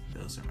brownies.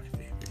 Those are my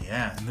favorite.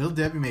 Yeah. And Little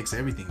Debbie makes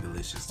everything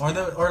delicious. Or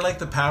like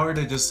the power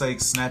to just like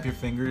snap your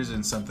fingers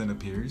and something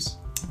appears.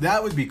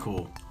 That would be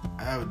cool.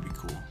 That would be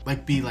cool.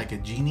 Like be like a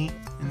genie.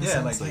 In a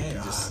sense. Like hey,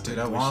 you just dude,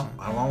 I want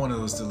one of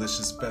those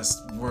delicious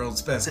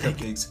world's best Thank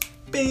cupcakes.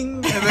 Bing.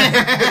 And then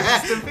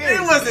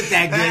It wasn't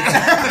that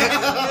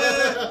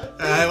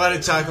good. I want a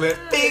chocolate.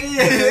 Bing.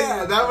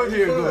 Yeah, that would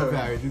be a cool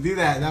power. To do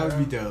that, that would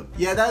be dope.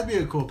 Yeah, that would be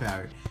a cool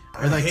power.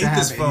 Or I hate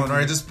this phone, or I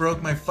anything. just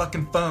broke my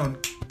fucking phone.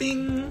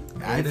 Bing.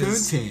 There it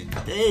is. iPhone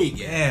 10. There you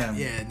go. Damn.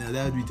 Yeah, no,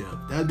 that would be dope.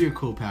 That would be a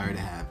cool power to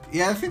have.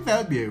 Yeah, I think that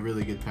would be a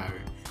really good power.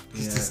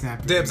 Just to snap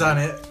your Dibs on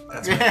it.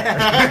 That's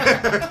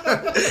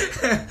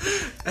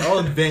I'll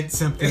invent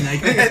something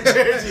like that,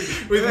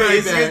 Jersey. With my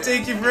It's gonna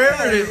take you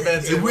forever to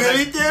invent it. Will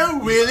it though?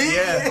 Will it?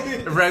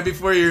 Yeah. Right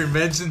before your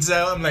invention's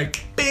out, I'm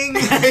like, bing.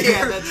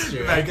 Yeah, that's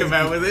true. I come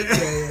out with it.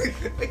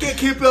 I can't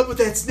keep up with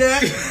that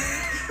snap.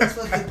 It's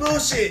fucking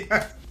bullshit.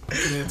 I'm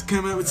gonna have to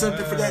come up with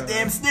something for that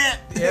damn snap.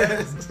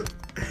 Yeah.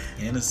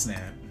 And a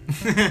snap.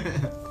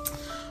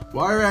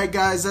 Well, all right,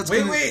 guys. That's Wait,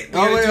 gonna... wait.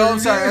 I'm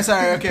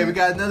sorry. Okay, we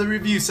got another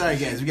review. Sorry,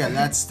 guys. We got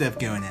lots of stuff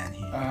going on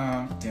here.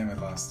 Damn, I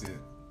lost it.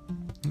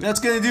 That's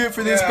gonna do it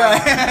for this Yeah.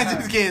 podcast.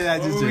 Just kidding.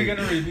 What were we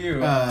gonna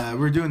review?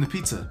 We're doing the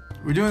pizza.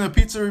 We're doing a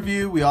pizza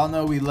review. We all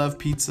know we love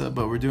pizza,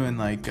 but we're doing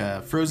like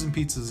frozen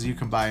pizzas you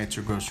can buy at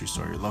your grocery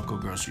store, your local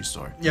grocery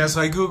store. Yeah,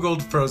 so I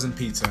googled frozen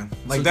pizza.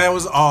 Like that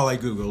was all I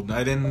googled.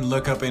 I didn't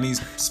look up any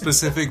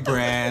specific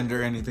brand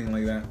or anything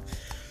like that.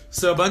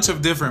 So a bunch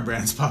of different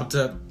brands popped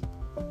up.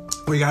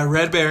 We got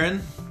Red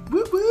Baron,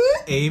 Whoop, whoop.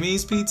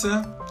 Amy's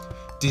Pizza,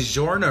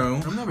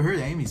 DiGiorno. I've never heard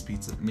of Amy's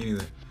Pizza. Me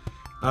neither.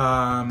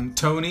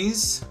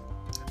 Tony's,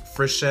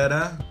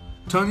 Freshetta.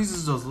 Tony's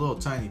is those little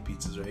tiny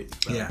pizzas, right?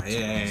 Yeah.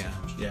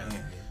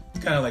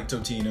 It's kind of like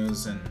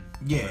Totino's and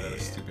whatever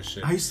stupid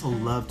shit. I used to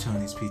love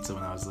Tony's Pizza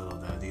when I was little,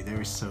 though, dude. They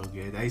were so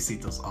good. I used to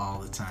eat those all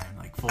the time,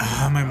 like full.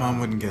 My mom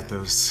wouldn't get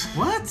those.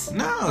 What?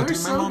 No, They're dude,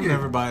 so my mom good.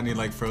 never bought any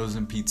like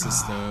frozen pizza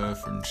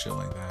stuff and shit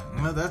like that.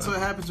 Well, that's what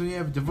happens when you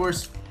have a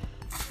divorced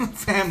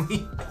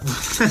family.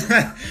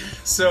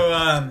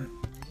 So,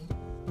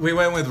 we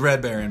went with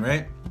Red Baron,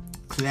 right?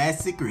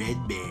 Classic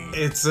Red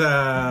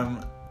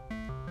Baron.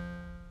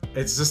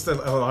 It's just a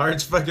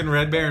large fucking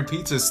Red Baron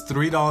pizza. It's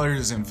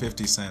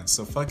 $3.50.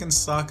 So fucking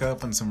stock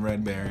up on some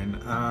Red Baron.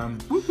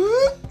 Whoop,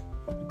 whoop.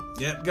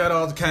 Yep, got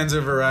all kinds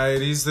of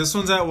varieties. This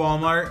one's at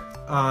Walmart,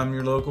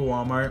 your local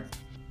Walmart.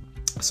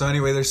 So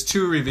anyway, there's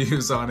 2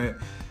 reviews on it.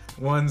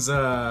 One's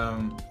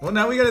well,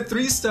 now we got a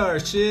 3-star.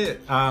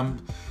 Shit.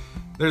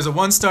 There's a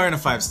 1-star and a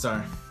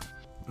 5-star.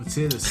 Let's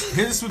hit this.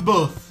 Hit us with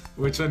both.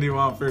 Which one do you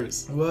want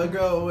first? We'll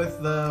go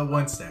with the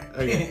 1-star.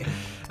 Okay.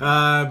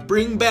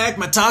 Bring back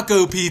my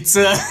taco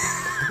pizza.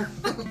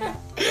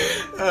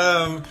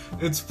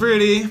 It's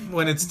pretty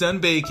when it's done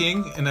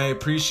baking, and I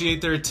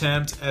appreciate their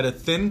attempt at a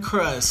thin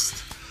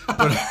crust.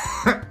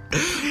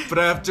 But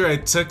after I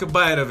took a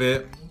bite of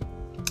it,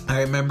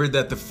 I remembered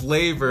that the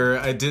flavor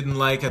I didn't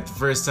like at the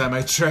first time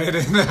I tried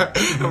it in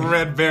a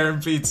Red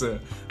Baron pizza.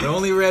 The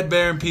only Red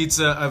Baron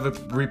pizza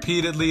I've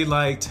repeatedly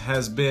liked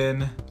has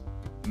been...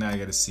 Now I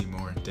gotta see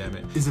more, damn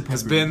it. Is it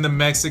Has pepperoni? been the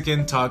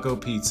Mexican taco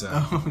pizza.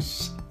 Oh,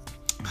 shit.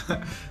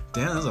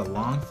 Damn, that was a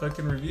long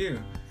fucking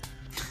review.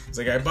 It's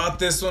like, I bought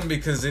this one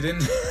because it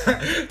didn't...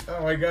 Oh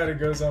my god, it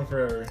goes on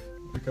forever.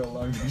 Look how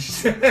long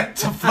this shit.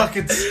 It's a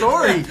fucking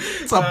story.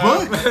 It's a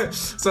book.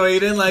 So he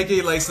didn't like it.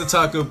 He likes the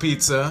taco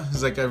pizza.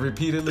 He's like, I've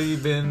repeatedly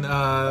been...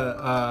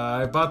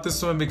 I bought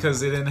this one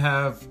because they didn't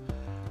have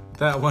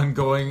that one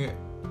going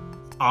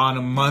on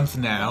a month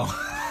now.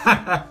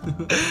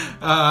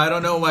 I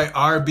don't know why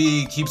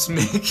RB keeps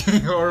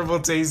making horrible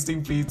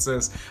tasting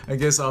pizzas. I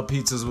guess all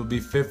pizzas will be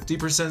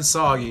 50%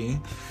 soggy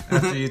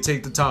after you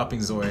take the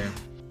toppings away.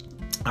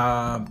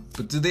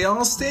 But do they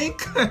all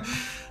stink?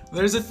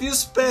 There's a few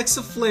specks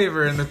of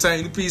flavor in the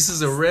tiny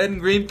pieces of red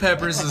and green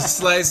peppers and a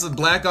slice of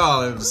black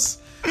olives.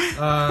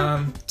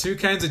 2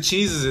 kinds of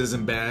cheeses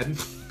isn't bad.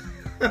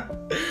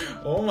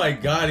 Oh my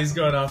god, he's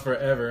going on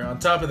forever. On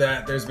top of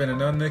that, there's been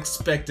an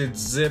unexpected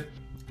zip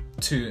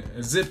to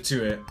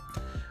it.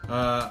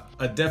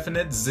 a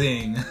definite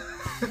zing.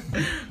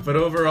 But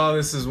overall,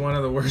 this is one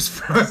of the worst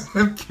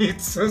frozen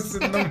pizzas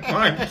in the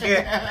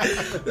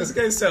market. This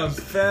guy sounds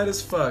fat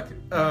as fuck.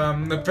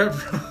 The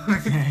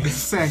pepperoni.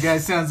 This guy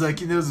sounds like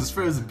he knows his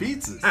frozen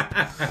pizzas.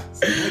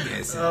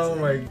 Oh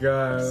my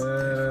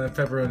god,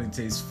 pepperoni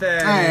tastes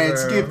fat. Alright,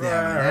 skip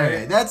that.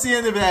 Alright, that's the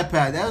end of that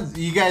part.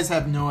 You guys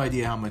have no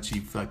idea how much he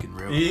fucking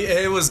wrote.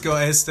 It was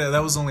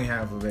that was only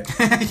half of it.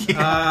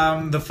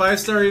 Yeah. The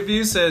 5-star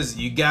review says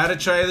you gotta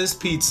try this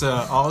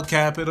pizza, all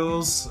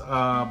capitals,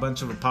 a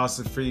bunch of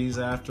apostrophes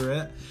after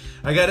it.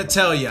 I gotta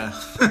tell ya,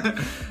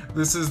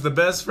 this is the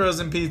best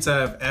frozen pizza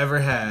I've ever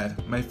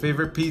had. My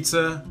favorite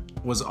pizza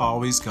was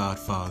always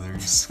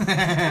Godfather's.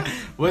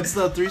 What's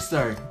the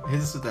 3-star? Hit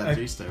us with that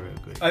 3-star real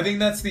quick. I think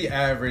that's the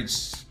average.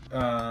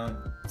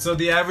 So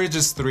the average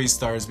is 3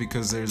 stars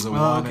because there's a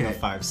 1 and a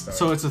 5-star.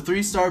 So it's a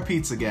 3-star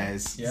pizza,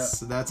 guys. Yep.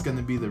 So that's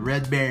gonna be the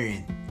Red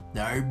Baron,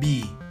 the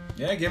RB.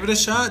 Yeah, give it a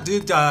shot,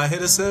 dude. Hit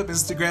us up,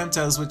 Instagram.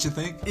 Tell us what you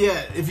think.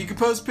 Yeah, if you could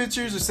post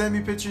pictures or send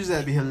me pictures,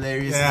 that'd be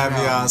hilarious. Yeah,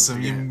 that'd be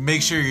awesome. You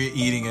make sure you're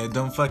eating it.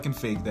 Don't fucking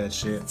fake that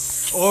shit.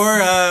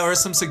 Or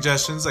some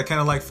suggestions. I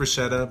kind of like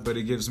Freshetta, but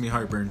it gives me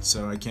heartburn,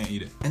 so I can't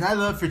eat it. And I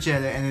love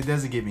Freshetta, and it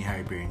doesn't give me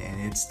heartburn,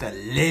 and it's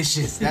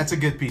delicious. That's a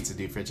good pizza,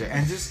 dude. Freshetta,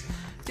 and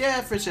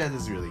Freshetta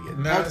is really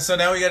good. So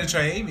now we gotta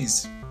try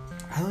Amy's.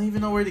 I don't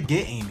even know where to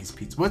get Amy's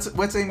pizza.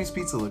 What's Amy's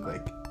pizza look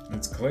like?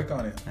 Let's click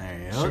on it. All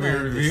right, should we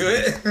review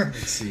it?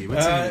 Let's see.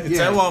 It's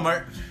at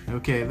Walmart.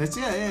 Okay, let's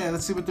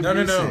see what the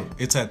reviews say.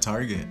 It's at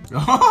Target.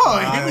 Oh,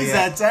 Amy's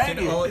at Target.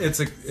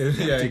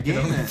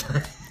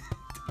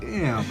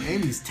 Damn,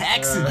 Amy's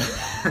taxing.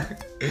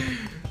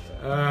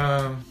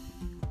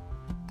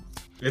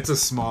 It's a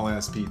small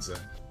ass pizza.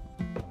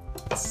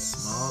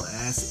 Small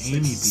ass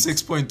Amy pizza.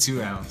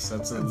 6.2 ounce.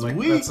 That's a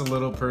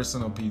little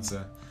personal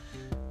pizza.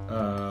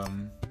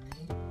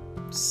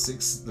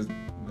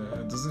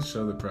 It doesn't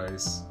show the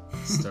price.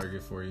 It's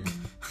Target for you.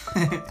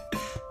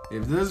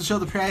 If it doesn't show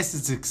the price,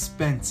 it's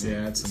expensive.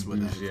 Yeah, it's a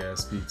bougie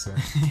ass pizza.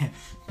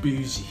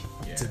 Bougie.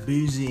 Yeah. It's a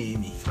bougie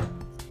Amy.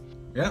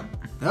 Yeah.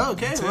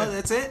 Okay,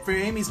 that's it for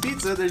Amy's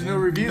Pizza. There's no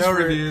reviews. No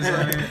reviews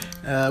on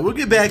it. We'll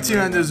get back to you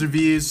on those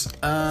reviews.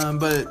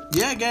 But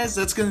yeah, guys,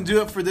 that's gonna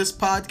do it for this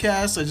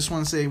podcast. I just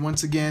want to say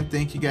once again,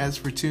 thank you guys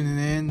for tuning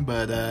in.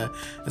 But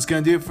that's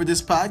gonna do it for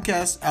this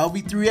podcast. I'll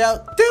be 3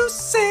 out.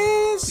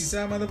 Deuces. Peace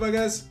out,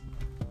 motherfuckers.